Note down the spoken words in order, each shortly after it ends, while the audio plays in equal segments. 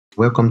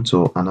Welcome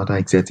to another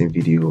exciting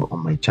video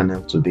on my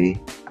channel today.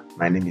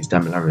 My name is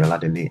Damila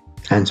Rioladele,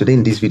 and today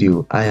in this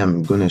video I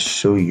am going to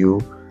show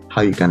you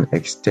how you can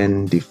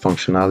extend the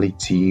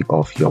functionality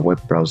of your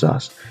web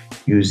browsers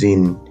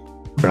using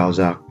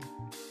browser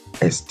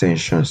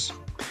extensions.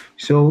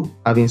 So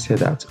having said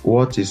that,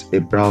 what is a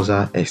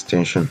browser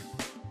extension?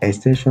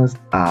 Extensions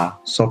are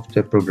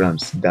software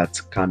programs that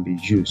can be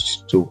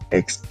used to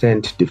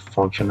extend the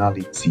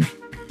functionality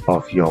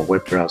of your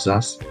web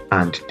browsers,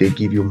 and they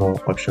give you more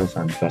options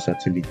and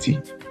versatility.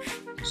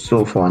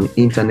 So for an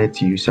internet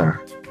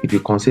user, if you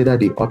consider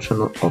the option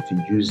of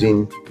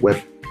using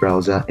web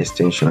browser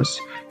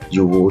extensions,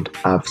 you would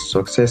have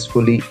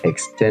successfully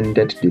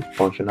extended the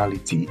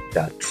functionality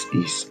that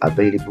is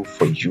available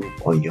for you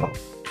on your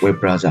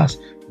web browsers,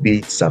 be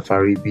it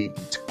Safari, be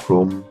it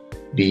Chrome,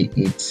 be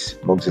it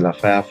Mozilla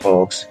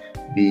Firefox,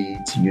 be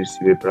it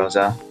UC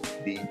browser,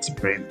 be it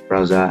Brave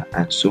browser,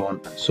 and so on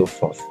and so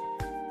forth.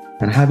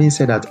 And having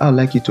said that, I'd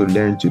like you to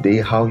learn today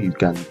how you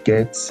can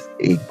get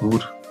a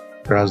good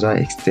browser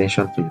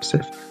extension for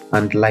yourself.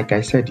 And like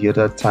I said the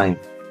other time,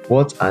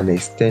 what an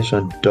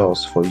extension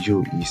does for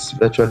you is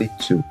virtually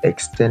to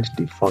extend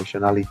the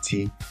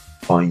functionality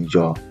on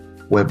your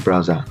web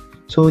browser.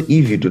 So if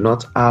you do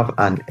not have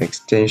an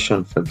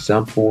extension, for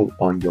example,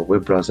 on your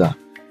web browser,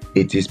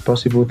 it is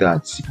possible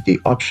that the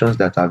options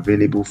that are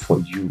available for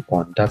you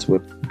on that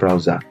web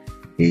browser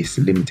is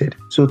limited.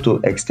 So to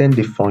extend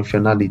the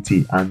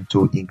functionality and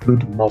to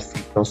include more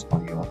features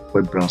on your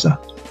web browser,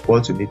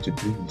 what you need to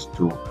do is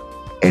to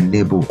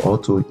enable or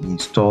to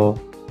install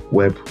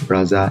web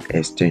browser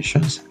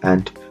extensions.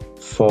 And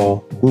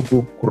for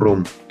Google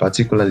Chrome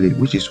particularly,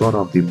 which is one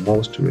of the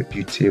most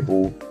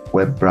reputable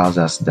web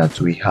browsers that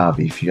we have,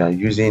 if you are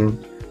using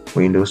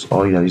Windows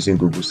or you are using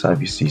Google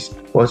services,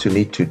 what you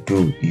need to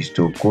do is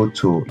to go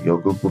to your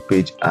Google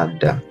page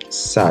and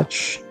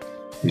search.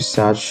 You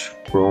search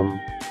Chrome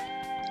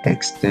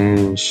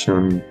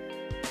extension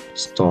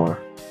store,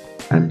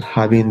 and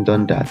having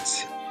done that,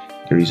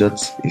 the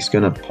result is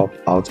going to pop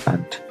out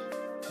and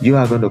you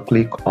are going to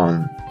click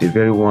on the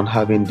very one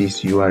having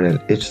this URL,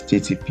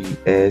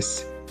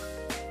 https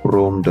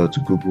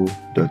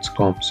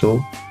chrome.google.com.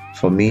 So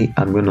for me,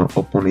 I'm going to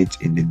open it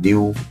in the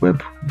new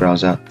web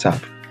browser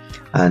tab,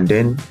 and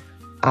then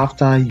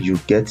after you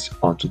get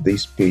onto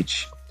this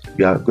page,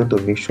 you are going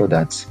to make sure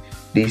that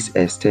this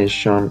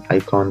extension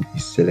icon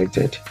is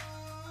selected.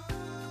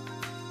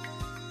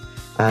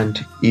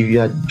 And if you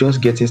are just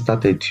getting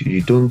started,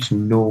 you don't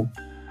know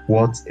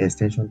what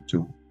extension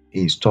to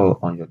install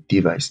on your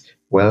device,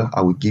 well,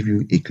 I will give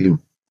you a clue.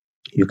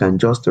 You can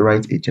just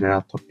write a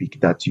general topic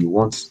that you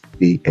want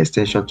the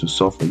extension to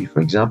solve for you. For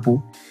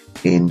example,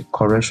 in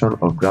correction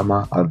of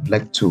grammar, I'd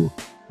like to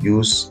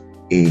use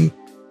a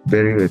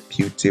very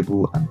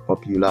reputable and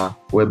popular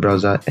web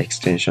browser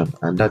extension,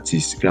 and that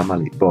is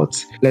Grammarly.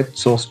 But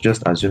let's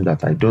just assume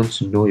that I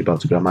don't know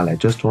about Grammarly. I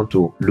just want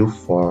to look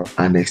for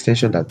an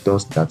extension that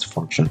does that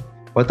function.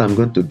 What I'm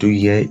going to do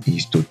here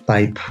is to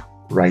type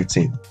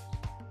writing.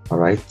 All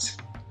right,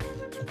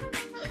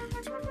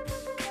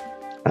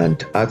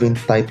 and having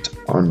typed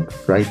on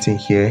writing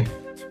here,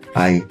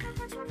 I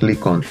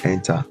click on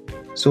enter.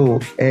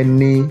 So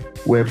any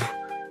web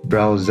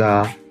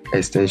browser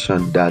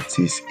extension that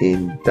is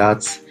in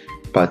that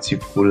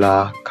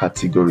particular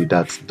category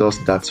that does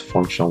that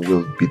function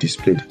will be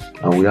displayed.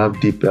 And we have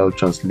DeepL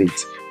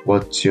Translate,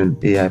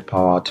 WordTune, AI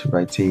powered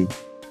writing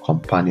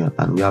companion,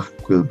 and we have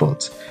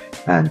Quillbot.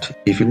 And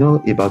if you know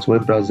about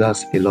web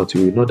browsers a lot,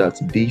 you will know that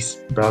these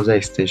browser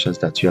extensions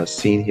that you are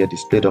seeing here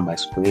displayed on my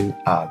screen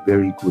are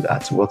very good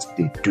at what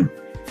they do.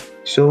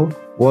 So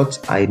what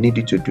I need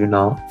you to do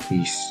now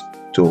is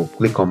to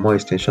click on more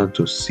extension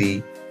to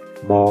see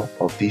more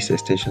of these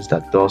extensions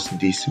that does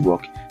this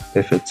work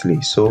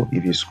perfectly. So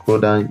if you scroll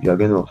down, you are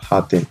going to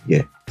have them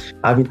here.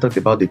 Having talked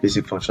about the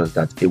basic functions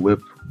that a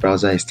web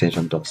browser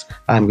extension does,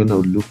 I'm going to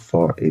look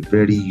for a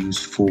very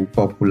useful,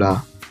 popular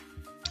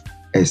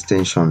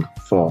extension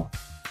for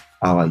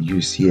our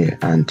use here.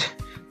 And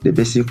the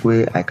basic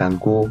way I can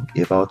go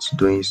about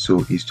doing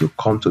so is to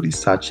come to the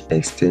search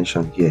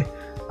extension here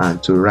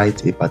and to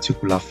write a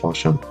particular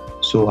function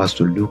so as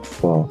to look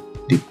for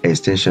the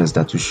extensions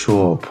that will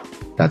show up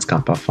that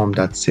can perform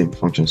that same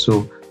function.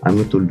 So I'm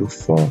going to look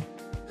for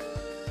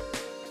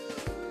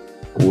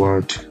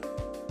word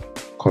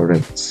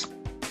correct,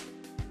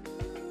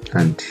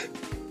 and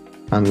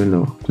I'm going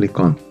to click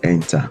on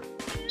enter.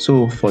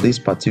 So for this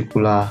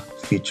particular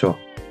feature,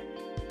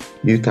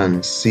 you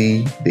can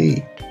see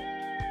the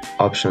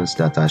options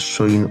that are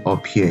showing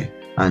up here,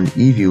 and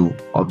if you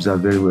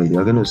observe very well,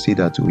 you're going to see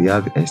that we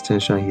have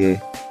extension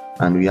here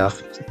and we have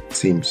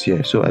themes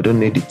here. So I don't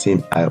need the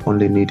theme, I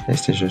only need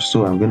extension.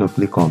 So I'm going to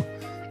click on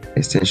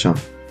extension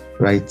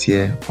right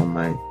here on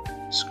my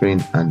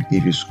screen, and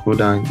if you scroll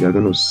down, you're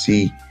going to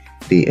see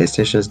the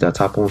extensions that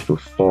happens to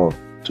fall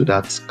to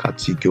that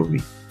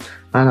category.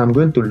 And I'm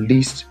going to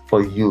list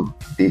for you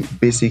the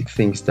basic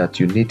things that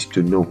you need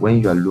to know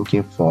when you are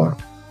looking for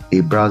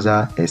a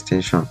browser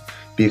extension,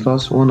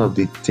 because one of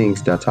the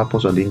things that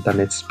happens on the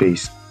internet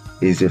space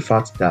is the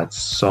fact that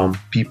some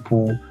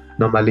people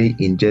normally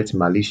inject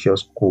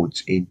malicious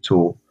codes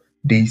into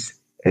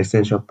these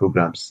extension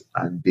programs,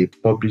 and they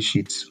publish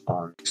it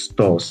on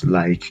stores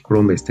like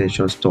Chrome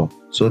extension store,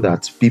 so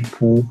that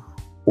people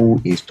who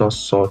install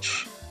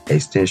such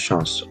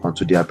extensions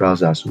onto their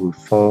browsers will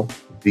fall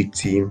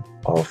victim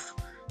of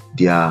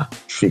their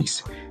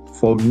tricks.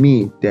 For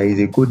me, there is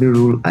a golden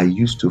rule I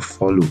used to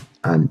follow,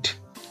 and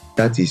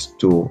that is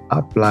to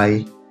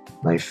apply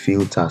my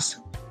filters.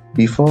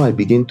 Before I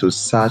begin to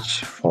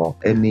search for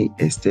any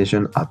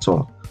extension at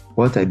all,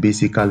 what I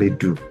basically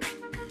do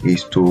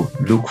is to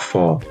look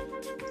for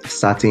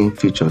certain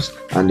features,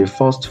 and the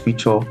first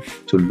feature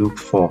to look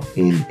for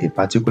in a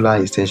particular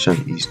extension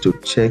is to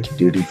check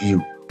the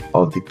review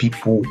of the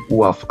people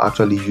who have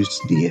actually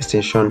used the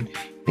extension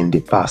in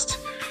the past.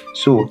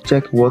 So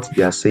check what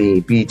they are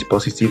saying, be it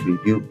positive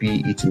review,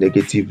 be it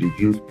negative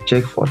review.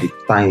 Check for the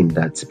time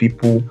that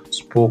people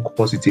spoke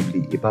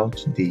positively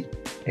about the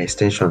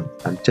extension,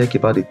 and check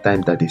about the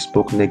time that they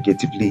spoke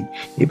negatively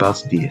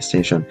about the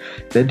extension.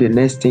 Then the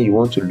next thing you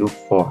want to look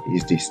for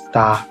is the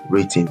star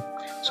rating.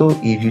 So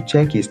if you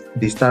check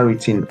the star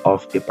rating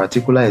of a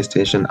particular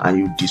extension and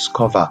you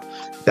discover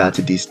that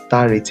the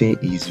star rating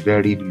is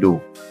very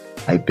low,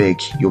 I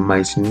beg, you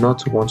might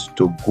not want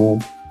to go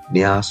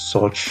near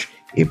such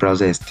a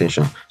browser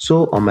extension.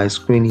 So on my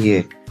screen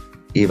here,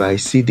 if I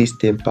see this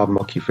temper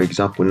monkey, for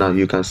example, now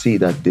you can see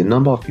that the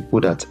number of people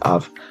that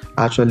have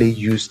actually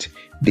used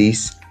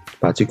this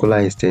particular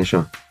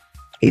extension,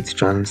 it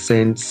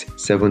transcends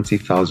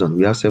 70,000.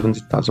 We have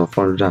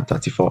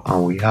 70,434,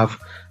 and we have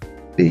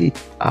the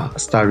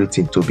star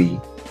rating to be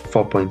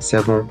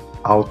 4.7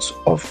 out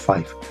of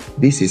 5.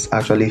 This is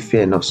actually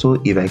fair enough. So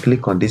if I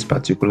click on this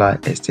particular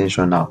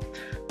extension now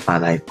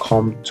and I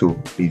come to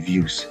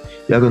reviews,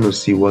 you're going to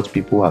see what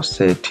people have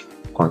said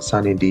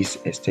concerning this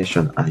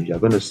extension, and you're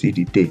going to see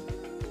the date.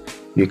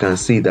 You can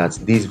see that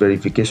this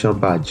verification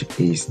badge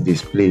is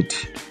displayed.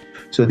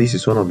 So this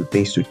is one of the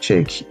things to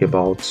check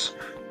about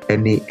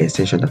any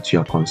extension that you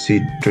are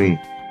considering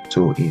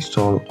to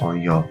install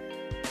on your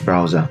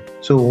browser.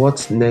 So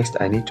what's next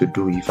I need to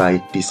do if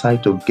I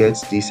decide to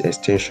get this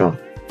extension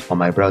on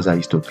my browser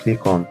is to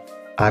click on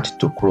Add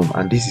to Chrome,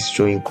 and this is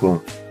showing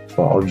Chrome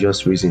for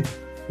obvious reason.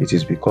 It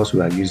is because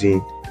we are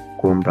using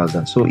Chrome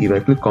browser. So if I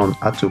click on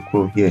Add to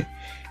Chrome here,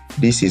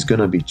 this is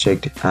going to be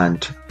checked,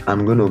 and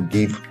I'm going to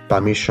give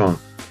permission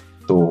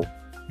to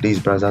this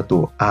browser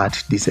to add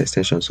this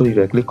extension. So if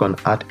I click on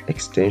Add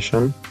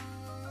extension,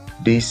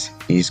 this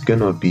is going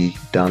to be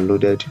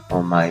downloaded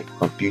on my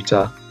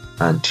computer,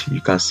 and you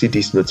can see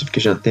this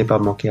notification, Temper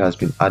Monkey has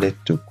been added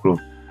to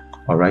Chrome.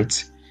 All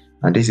right,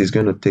 and this is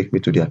going to take me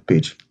to their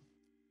page.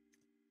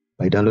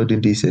 By downloading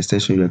this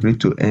extension, you agree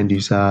to end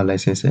user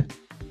license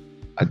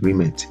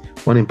agreement.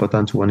 One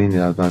important warning in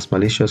advance: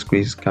 malicious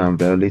queries can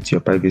violate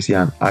your privacy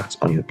and act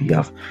on your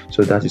behalf.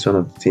 So that is one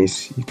of the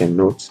things you can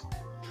note.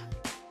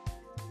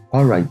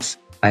 All right,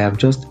 I have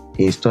just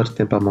installed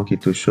Temper Monkey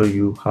to show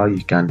you how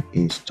you can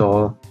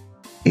install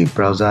a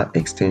browser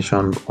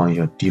extension on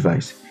your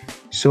device.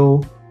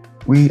 So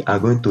we are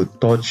going to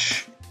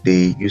touch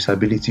the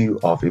usability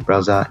of a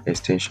browser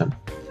extension,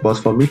 but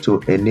for me to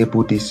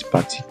enable this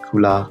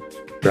particular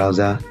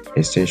browser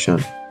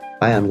extension,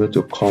 I am going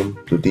to come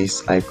to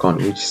this icon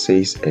which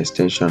says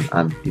extension,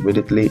 and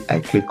immediately I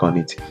click on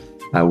it.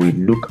 I will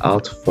look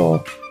out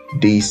for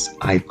this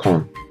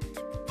icon,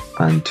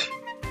 and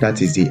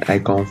that is the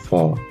icon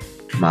for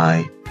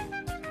my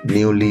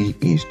newly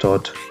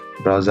installed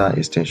browser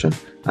extension,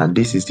 and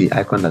this is the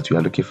icon that we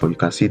are looking for. You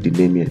can see the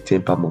name here,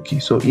 Temper Monkey.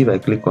 So if I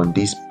click on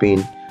this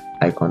pin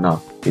icon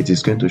now, it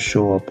is going to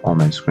show up on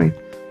my screen.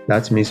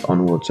 That means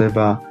on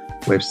whatever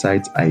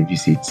website I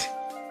visit,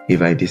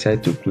 if I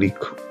decide to click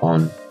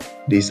on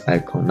this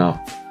icon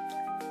now,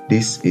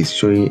 this is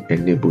showing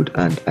enabled,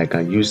 and I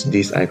can use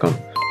this icon.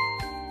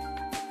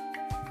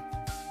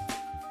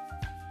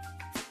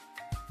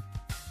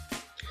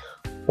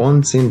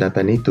 One thing that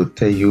I need to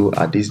tell you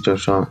at this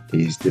junction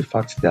is the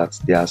fact that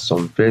there are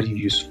some very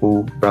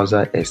useful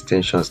browser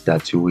extensions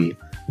that you will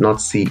not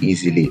see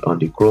easily on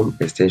the Chrome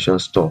extension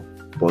store,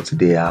 but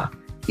they are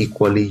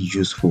equally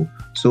useful.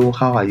 So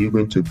how are you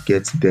going to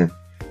get them?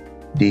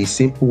 The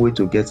simple way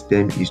to get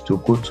them is to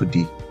go to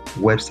the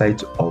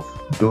website of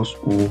those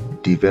who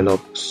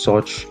develop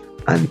such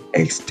an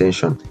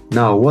extension.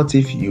 Now, what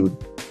if you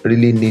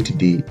really need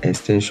the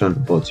extension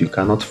but you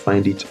cannot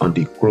find it on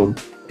the Chrome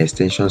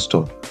extension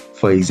store?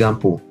 For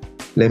example,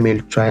 let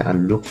me try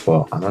and look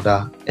for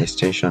another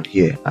extension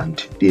here, and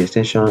the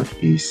extension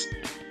is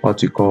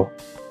what we call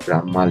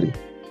Grammarly.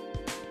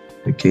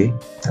 Okay,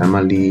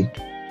 Grammarly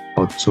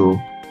Auto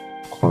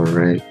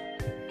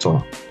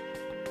Corrector.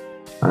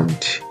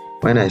 And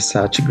when I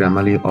search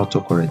Grammarly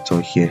Auto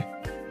Corrector here,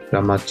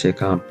 grammar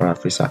checker and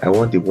paraphraser, I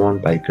want the one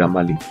by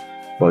Grammarly,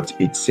 but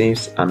it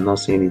seems I'm not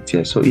seeing it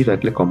here. So if I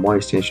click on more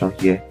extension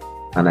here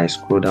and I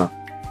scroll down,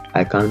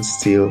 I can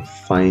still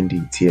find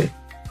it here.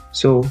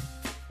 So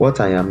what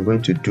I am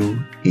going to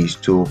do is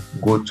to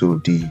go to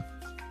the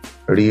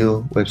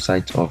real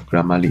website of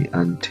Grammarly,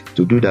 and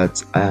to do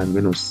that I am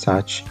going to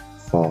search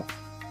for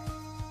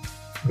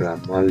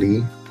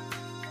Grammarly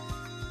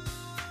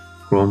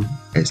Chrome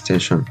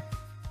extension,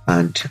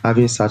 and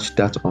having searched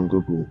that on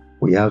Google,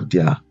 we have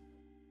their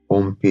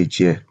home page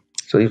here.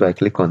 So if I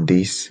click on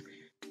this,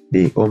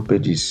 the home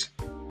page is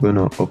going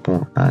to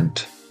open, and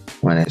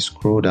when I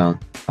scroll down,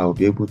 I'll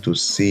be able to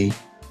see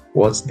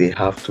what they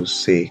have to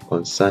say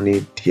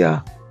concerning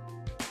their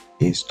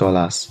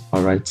installers.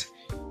 All right,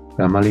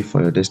 Grammarly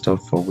for your desktop,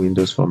 for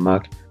Windows, for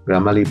Mac,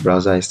 Grammarly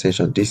browser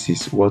extension. This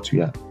is what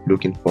we are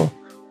looking for,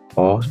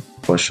 or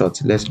for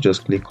short, let's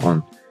just click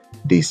on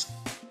this.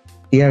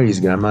 Here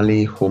is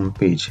Grammarly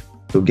homepage.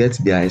 To get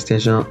their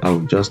extension, I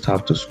will just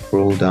have to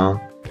scroll down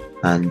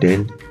and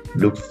then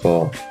look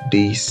for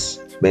this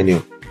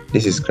menu.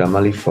 This is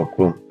Grammarly for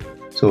Chrome.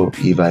 So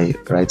if I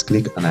right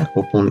click and I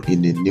open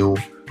in the new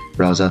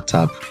browser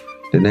tab,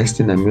 the next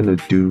thing I'm going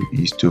to do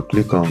is to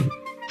click on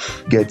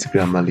Get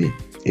Grammarly.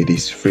 It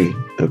is free,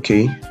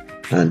 okay?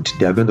 And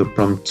they are going to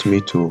prompt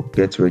me to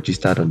get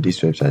registered on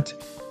this website.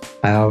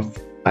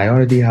 I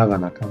already have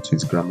an account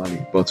with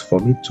Grammarly, but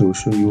for me to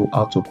show you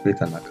how to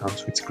create an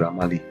account with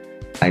Grammarly,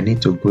 I need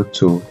to go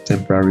to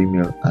temporary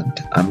email, and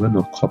I'm going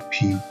to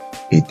copy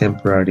a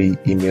temporary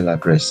email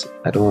address.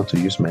 I don't want to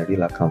use my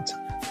real account.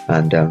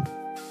 And the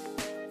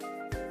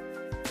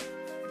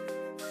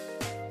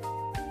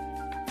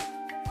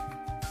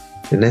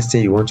next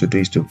thing you want to do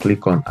is to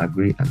click on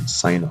agree and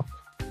sign up.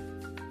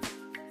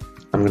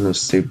 I'm going to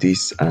save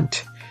this, and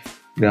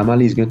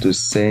Grammarly is going to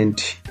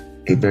send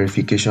a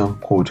verification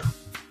code.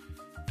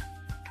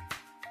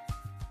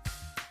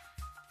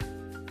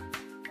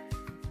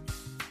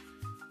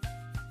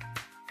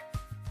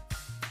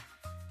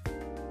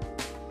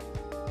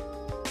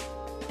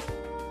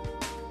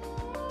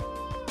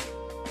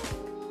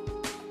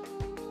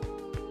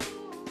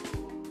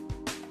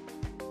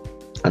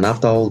 And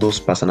after all those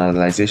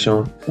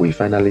personalization, we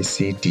finally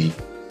see the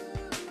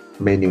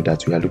menu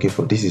that we are looking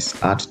for. This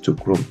is Add to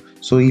Chrome.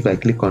 So if I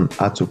click on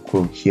Add to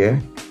Chrome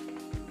here,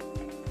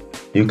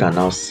 you can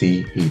now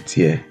see it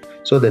here.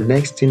 So the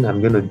next thing I'm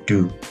going to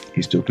do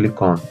is to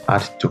click on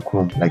Add to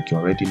Chrome, like you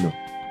already know,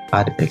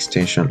 Add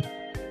extension.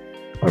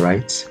 All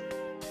right,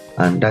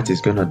 and that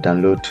is going to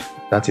download.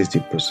 That is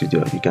the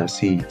procedure. You can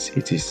see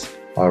it is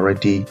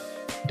already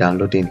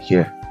downloading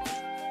here.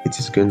 It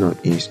is going to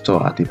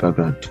install at the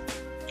background.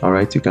 All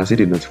right, you can see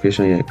the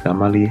notification here.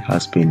 Grammarly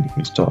has been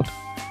installed.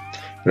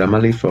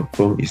 Grammarly for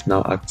Chrome is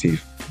now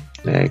active.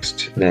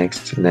 Next,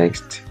 next,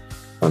 next.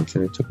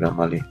 Continue to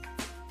Grammarly.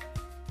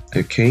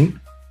 Okay,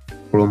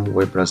 Chrome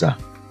web browser.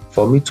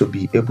 For me to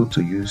be able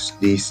to use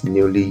this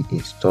newly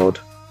installed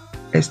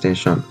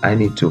extension, I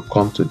need to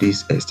come to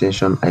this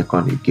extension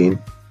icon again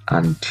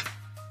and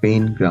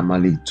pin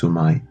Grammarly to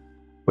my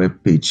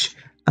web page,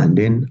 and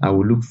then I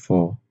will look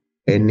for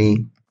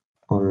any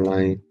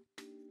online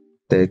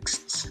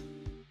text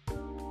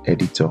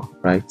editor,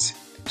 right?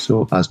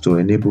 So as to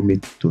enable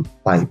me to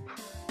type.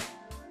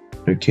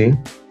 Okay,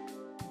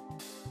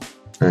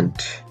 and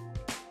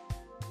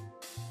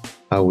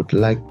I would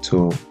like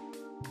to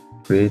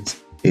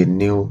create a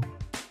new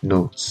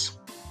notes.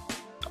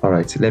 All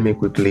right, let me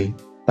quickly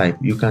type.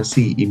 You can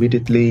see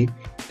immediately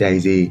there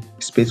is a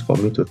space for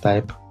me to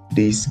type.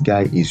 This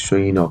guy is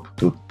showing up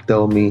to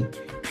tell me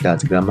that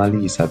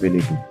Grammarly is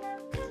available.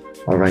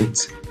 All right,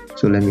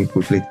 so let me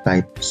quickly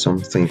type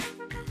something.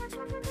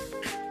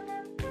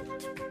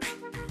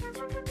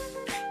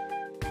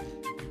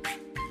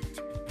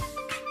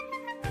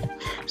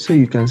 So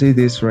you can see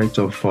this right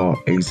up.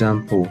 For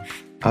example,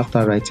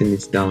 after writing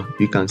it down,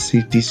 you can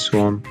see this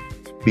one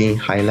being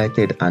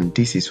highlighted, and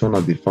this is one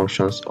of the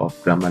functions of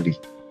Grammarly.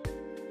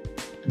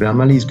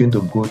 Grammarly is going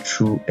to go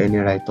through any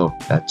write-up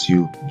that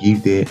you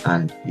give there,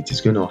 and it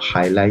is going to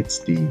highlight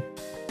the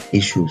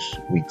issues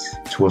with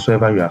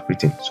whatsoever you have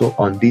written. So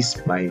on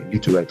this, my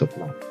little write-up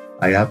now,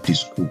 I have the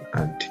school,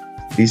 and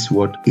this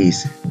word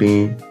is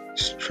being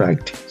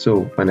striked.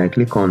 So when I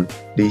click on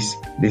this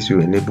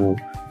will enable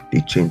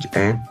the change.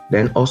 And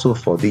then also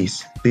for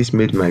this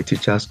made my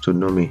teachers to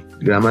know me.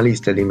 Grammarly is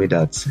telling me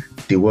that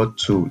the word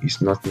to is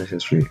not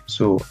necessary,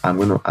 so I'm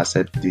going to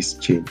accept this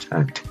change,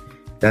 and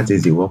that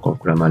is the work of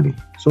Grammarly.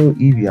 So if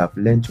you have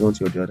learned one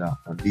thing or the other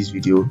on this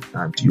video,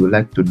 and you would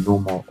like to know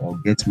more or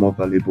get more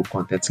valuable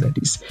content like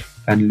this,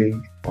 kindly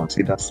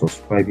consider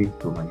subscribing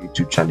to my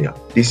YouTube channel.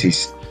 This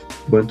is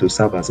going to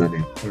serve as an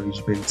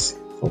encouragement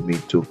for me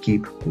to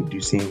keep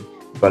producing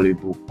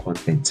valuable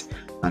content.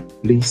 And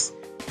please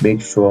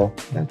make sure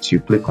that you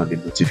click on the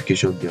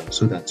notification bell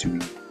so that you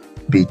will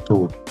be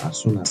told as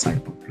soon as I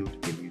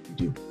upload a new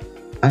video.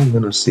 I'm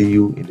going to see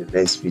you in the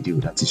next video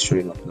that is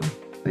showing up now.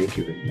 Thank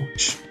you very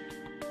much.